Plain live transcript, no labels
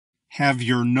Have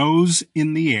your nose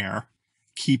in the air.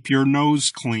 Keep your nose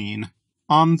clean.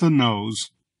 On the nose.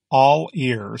 All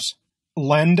ears.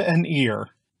 Lend an ear.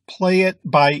 Play it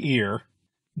by ear.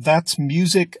 That's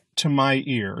music to my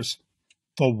ears.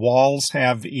 The walls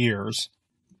have ears.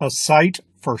 A sight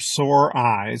for sore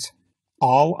eyes.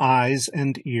 All eyes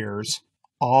and ears.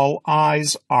 All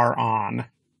eyes are on.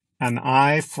 An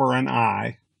eye for an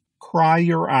eye. Cry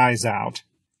your eyes out.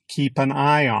 Keep an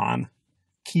eye on.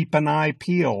 Keep an eye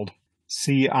peeled.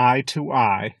 See eye to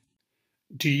eye.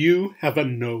 Do you have a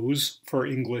nose for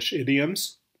English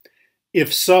idioms?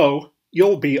 If so,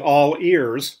 you'll be all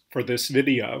ears for this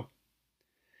video.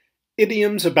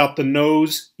 Idioms about the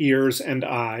nose, ears, and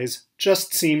eyes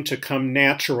just seem to come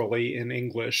naturally in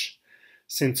English,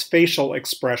 since facial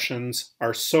expressions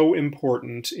are so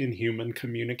important in human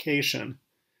communication.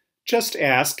 Just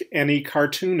ask any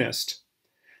cartoonist.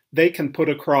 They can put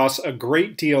across a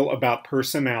great deal about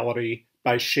personality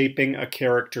by shaping a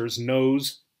character's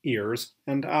nose, ears,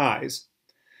 and eyes.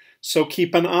 So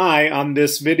keep an eye on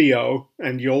this video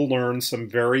and you'll learn some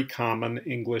very common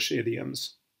English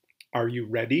idioms. Are you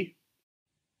ready?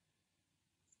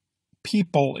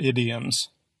 People idioms.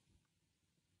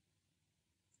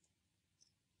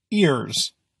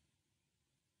 Ears.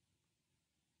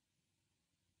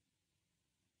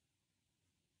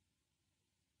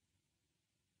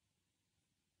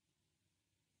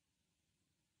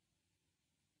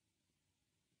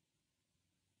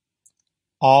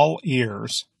 All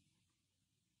ears.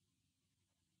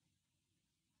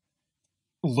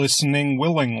 Listening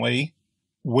willingly,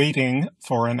 waiting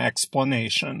for an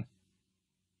explanation.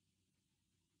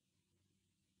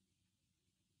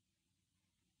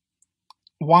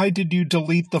 Why did you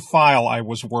delete the file I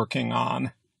was working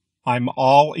on? I'm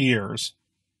all ears.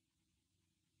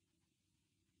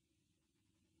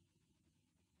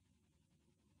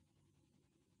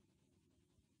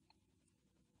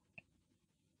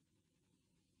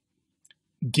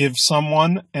 Give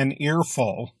someone an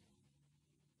earful.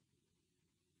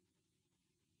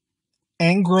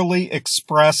 Angrily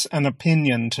express an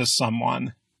opinion to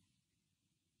someone.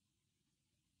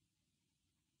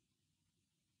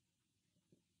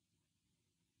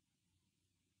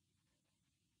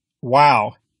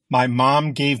 Wow, my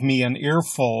mom gave me an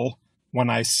earful when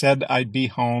I said I'd be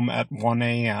home at 1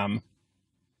 a.m.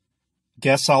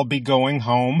 Guess I'll be going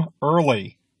home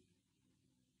early.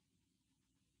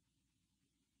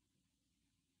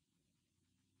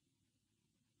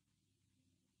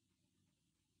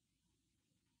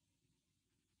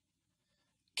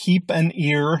 Keep an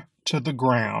ear to the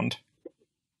ground.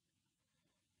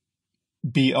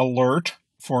 Be alert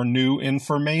for new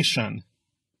information.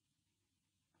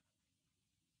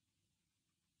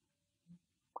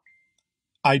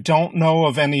 I don't know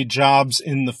of any jobs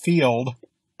in the field,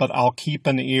 but I'll keep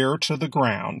an ear to the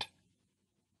ground.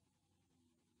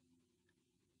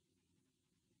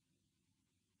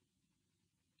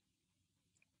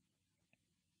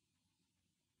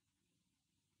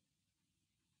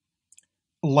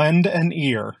 Lend an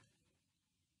ear.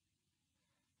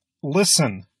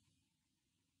 Listen.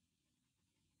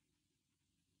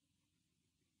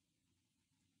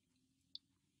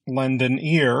 Lend an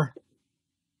ear,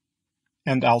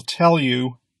 and I'll tell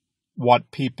you what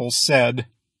people said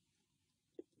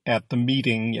at the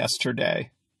meeting yesterday.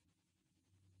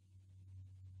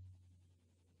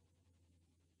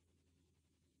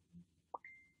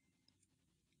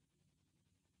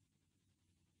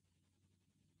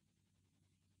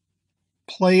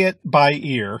 Play it by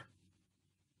ear.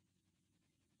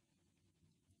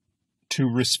 To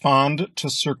respond to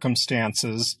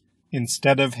circumstances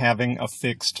instead of having a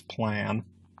fixed plan.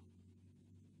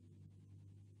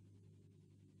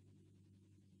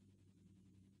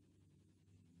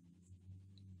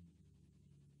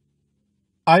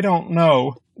 I don't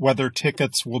know whether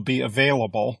tickets will be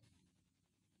available,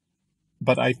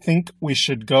 but I think we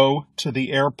should go to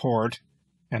the airport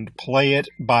and play it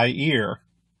by ear.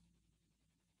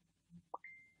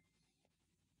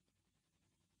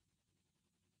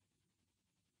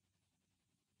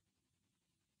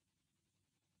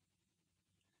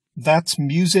 That's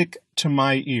music to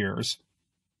my ears.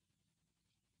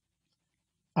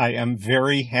 I am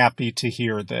very happy to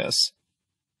hear this.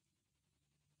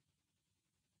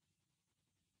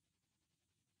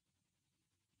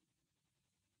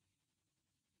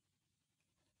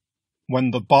 When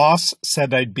the boss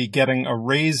said I'd be getting a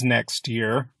raise next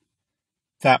year,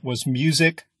 that was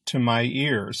music to my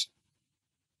ears.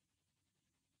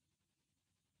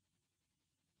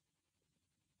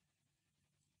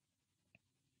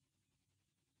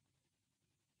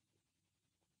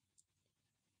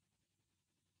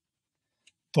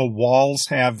 The walls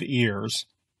have ears.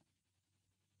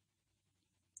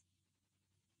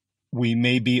 We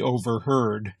may be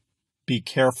overheard. Be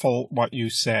careful what you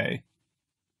say.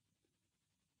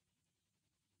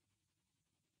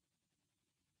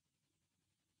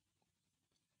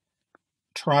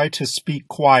 Try to speak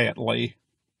quietly.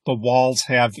 The walls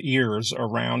have ears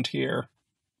around here.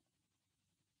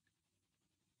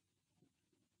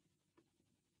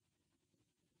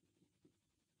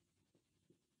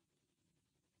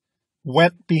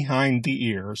 Wet behind the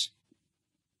ears.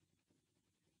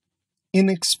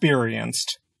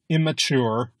 Inexperienced,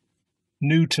 immature,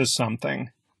 new to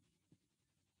something.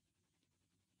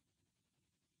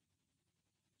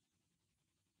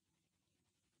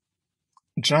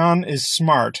 John is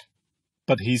smart,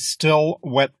 but he's still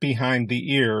wet behind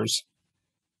the ears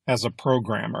as a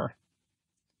programmer.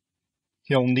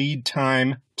 He'll need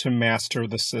time to master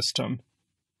the system.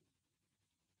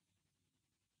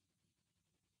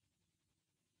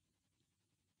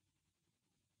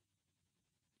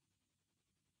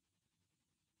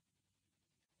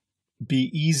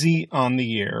 Be easy on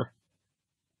the ear.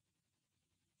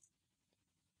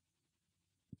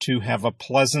 To have a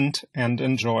pleasant and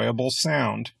enjoyable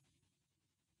sound.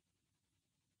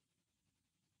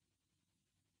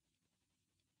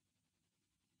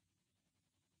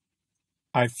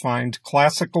 I find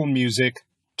classical music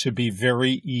to be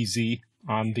very easy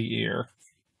on the ear.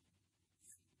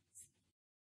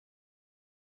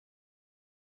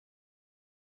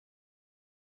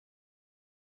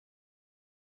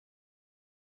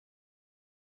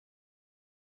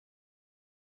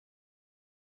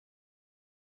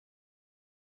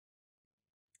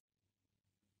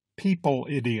 People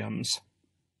idioms.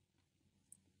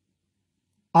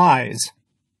 Eyes.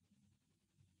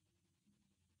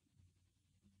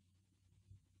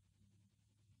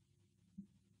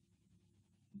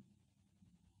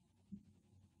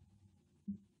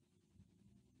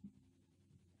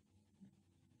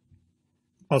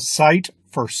 A sight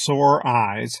for sore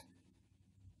eyes.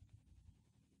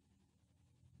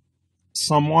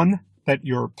 Someone that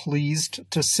you're pleased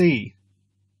to see.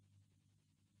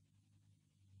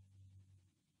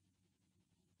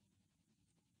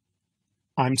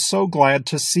 I'm so glad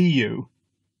to see you.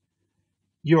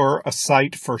 You're a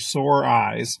sight for sore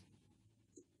eyes.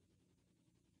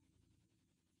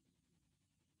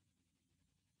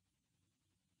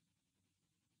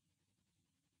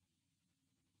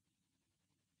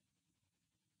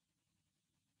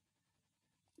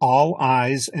 All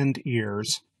eyes and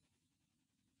ears.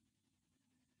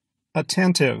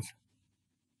 Attentive.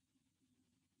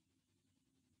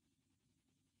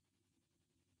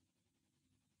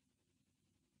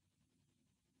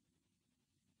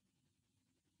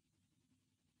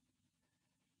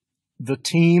 The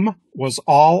team was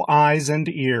all eyes and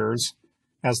ears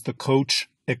as the coach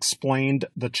explained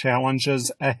the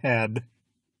challenges ahead.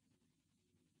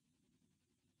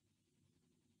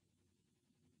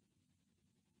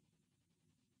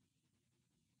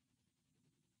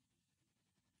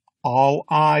 All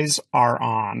eyes are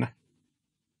on.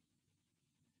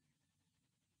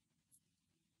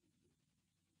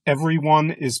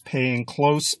 Everyone is paying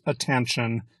close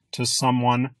attention to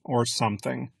someone or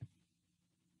something.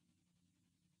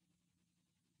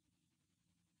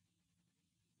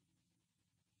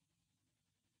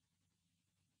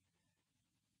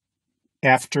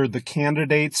 After the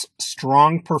candidate's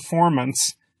strong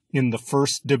performance in the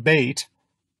first debate,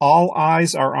 all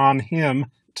eyes are on him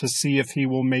to see if he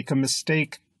will make a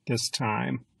mistake this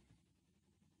time.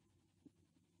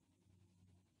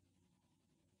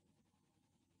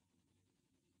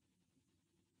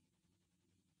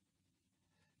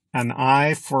 An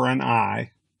eye for an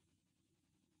eye.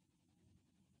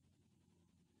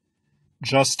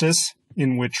 Justice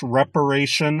in which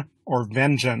reparation or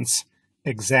vengeance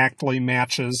exactly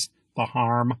matches the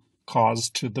harm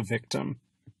caused to the victim.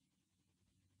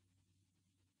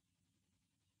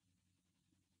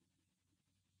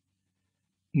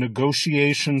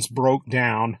 Negotiations broke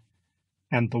down,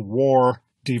 and the war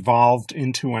devolved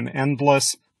into an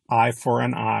endless eye for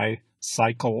an eye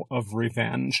cycle of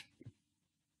revenge.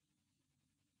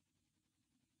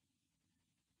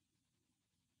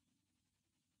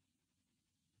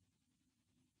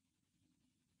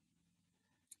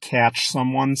 Catch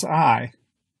someone's eye.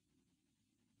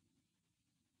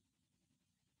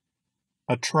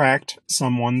 Attract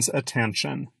someone's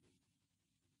attention.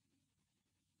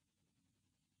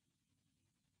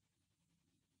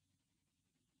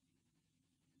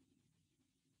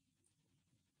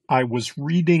 I was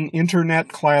reading internet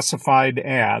classified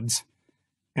ads,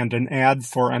 and an ad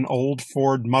for an old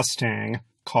Ford Mustang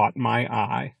caught my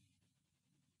eye.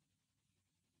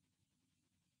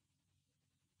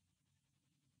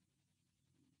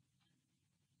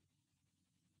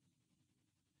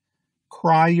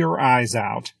 Cry your eyes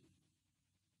out.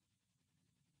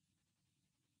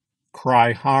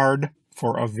 Cry hard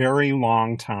for a very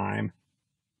long time.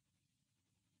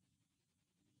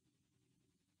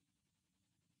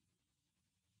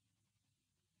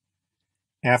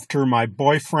 After my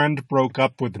boyfriend broke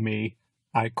up with me,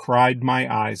 I cried my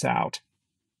eyes out.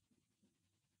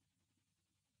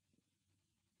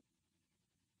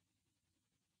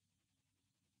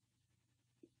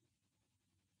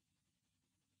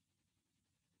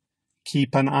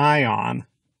 Keep an eye on.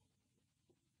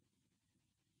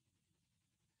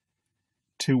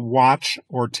 To watch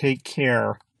or take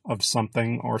care of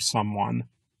something or someone.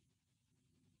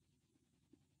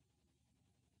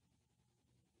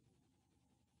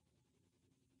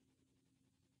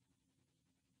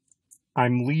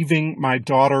 I'm leaving my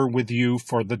daughter with you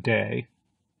for the day.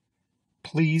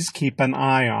 Please keep an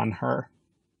eye on her.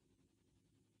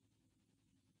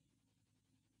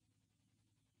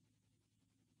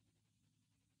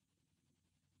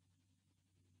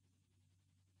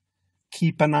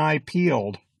 Keep an eye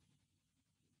peeled.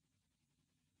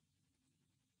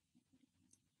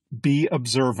 Be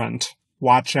observant.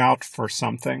 Watch out for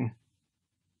something.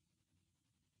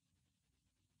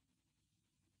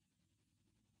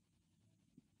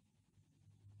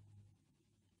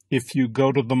 If you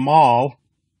go to the mall,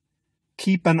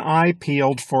 keep an eye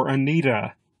peeled for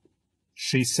Anita.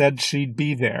 She said she'd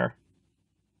be there.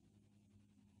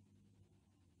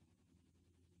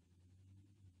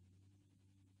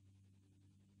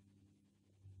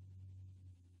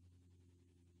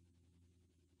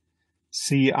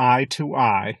 See eye to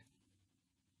eye.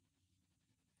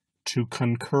 To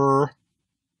concur,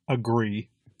 agree.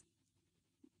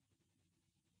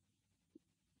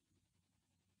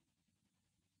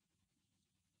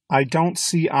 I don't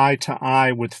see eye to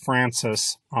eye with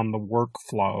Frances on the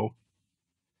workflow,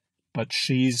 but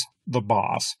she's the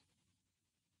boss.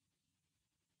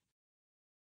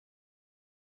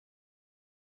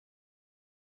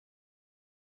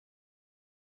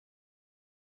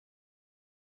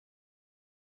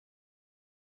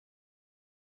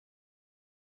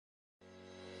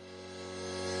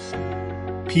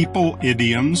 People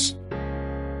idioms.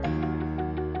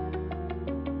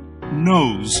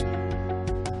 Nose.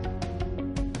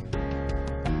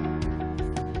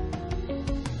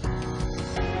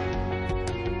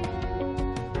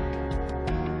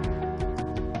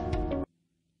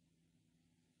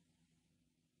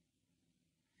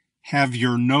 Have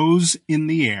your nose in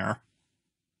the air.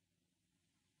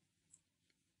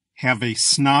 Have a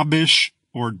snobbish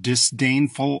or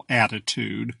disdainful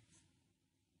attitude.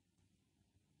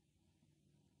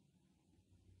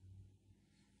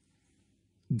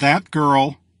 That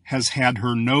girl has had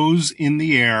her nose in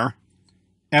the air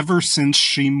ever since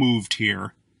she moved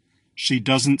here. She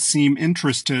doesn't seem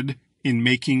interested in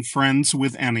making friends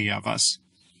with any of us.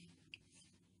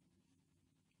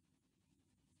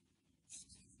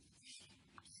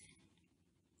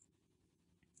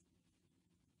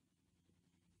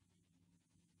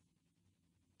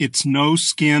 It's no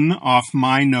skin off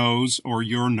my nose or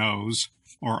your nose,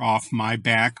 or off my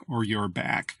back or your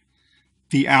back.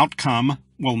 The outcome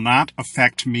will not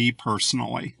affect me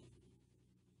personally.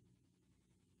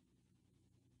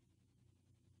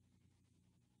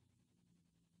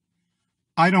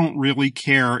 I don't really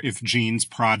care if Jean's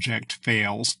project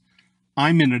fails.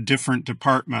 I'm in a different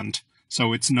department,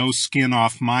 so it's no skin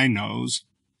off my nose.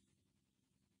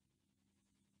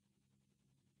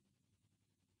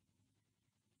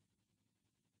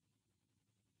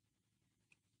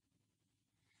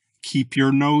 Keep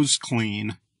your nose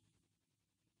clean.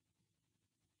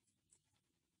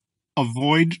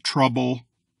 Avoid trouble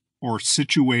or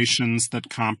situations that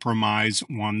compromise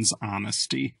one's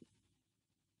honesty.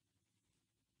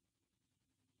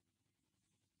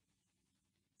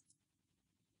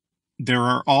 There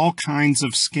are all kinds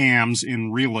of scams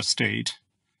in real estate,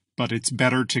 but it's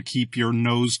better to keep your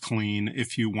nose clean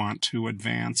if you want to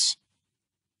advance.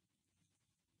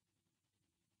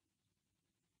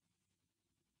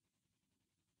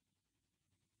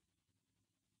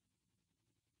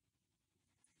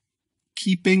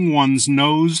 Keeping one's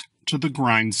nose to the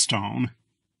grindstone.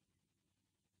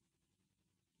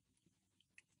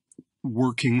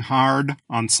 Working hard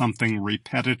on something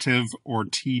repetitive or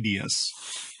tedious.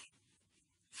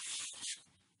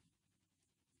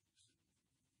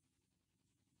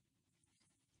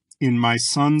 In my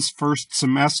son's first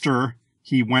semester,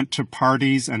 he went to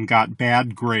parties and got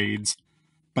bad grades,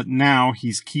 but now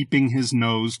he's keeping his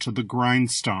nose to the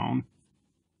grindstone.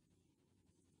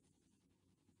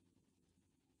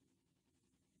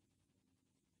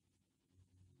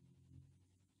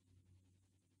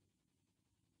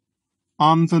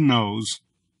 On the nose.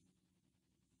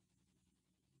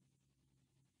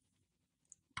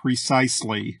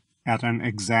 Precisely, at an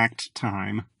exact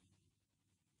time.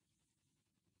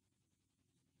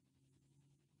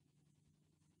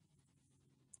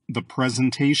 The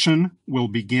presentation will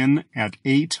begin at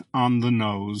 8 on the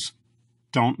nose.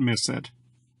 Don't miss it.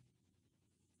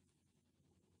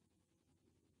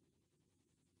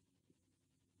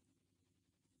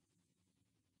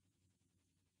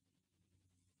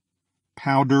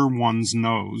 Powder one's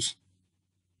nose.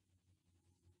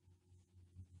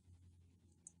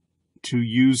 To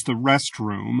use the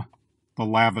restroom, the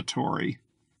lavatory.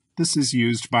 This is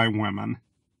used by women.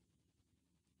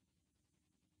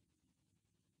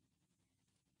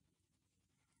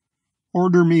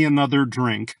 Order me another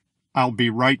drink. I'll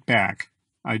be right back.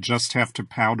 I just have to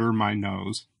powder my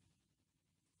nose.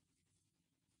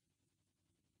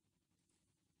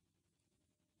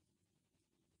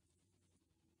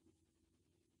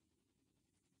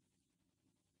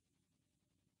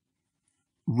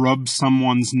 Rub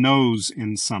someone's nose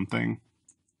in something.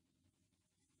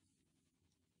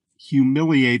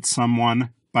 Humiliate someone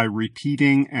by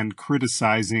repeating and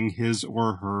criticizing his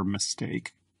or her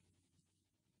mistake.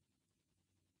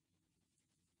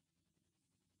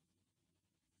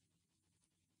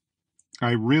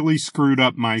 I really screwed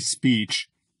up my speech,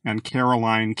 and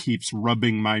Caroline keeps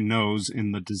rubbing my nose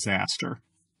in the disaster.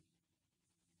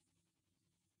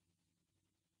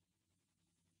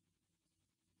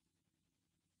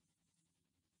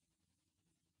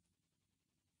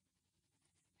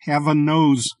 Have a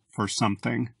nose for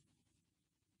something.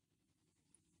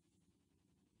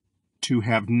 To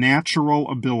have natural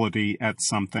ability at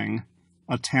something,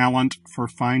 a talent for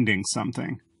finding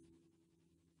something.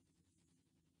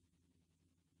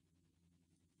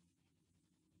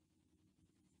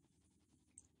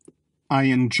 I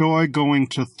enjoy going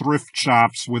to thrift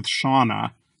shops with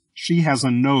Shauna. She has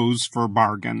a nose for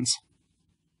bargains.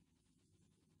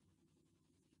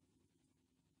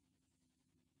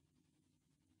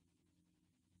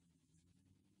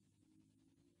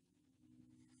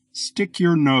 Stick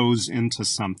your nose into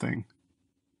something.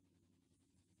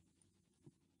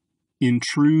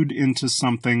 Intrude into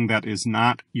something that is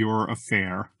not your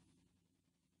affair.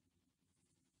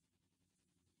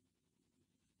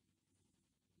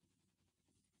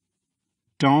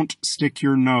 Don't stick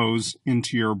your nose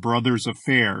into your brother's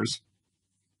affairs.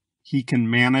 He can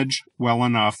manage well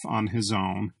enough on his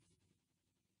own.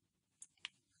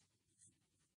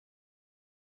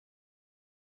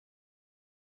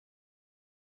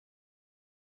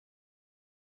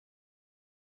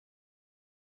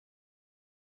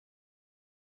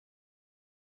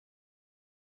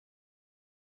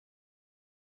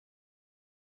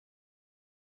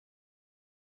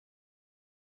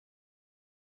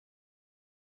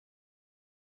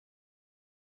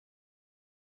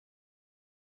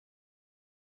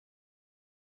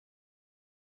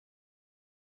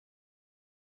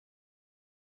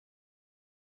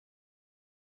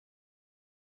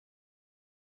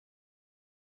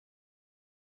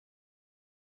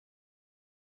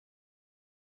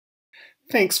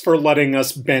 Thanks for letting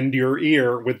us bend your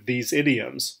ear with these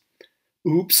idioms.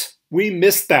 Oops, we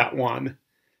missed that one.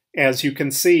 As you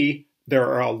can see,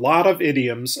 there are a lot of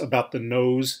idioms about the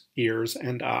nose, ears,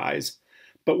 and eyes,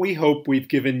 but we hope we've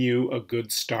given you a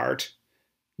good start.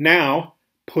 Now,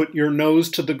 put your nose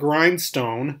to the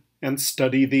grindstone and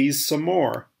study these some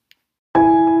more.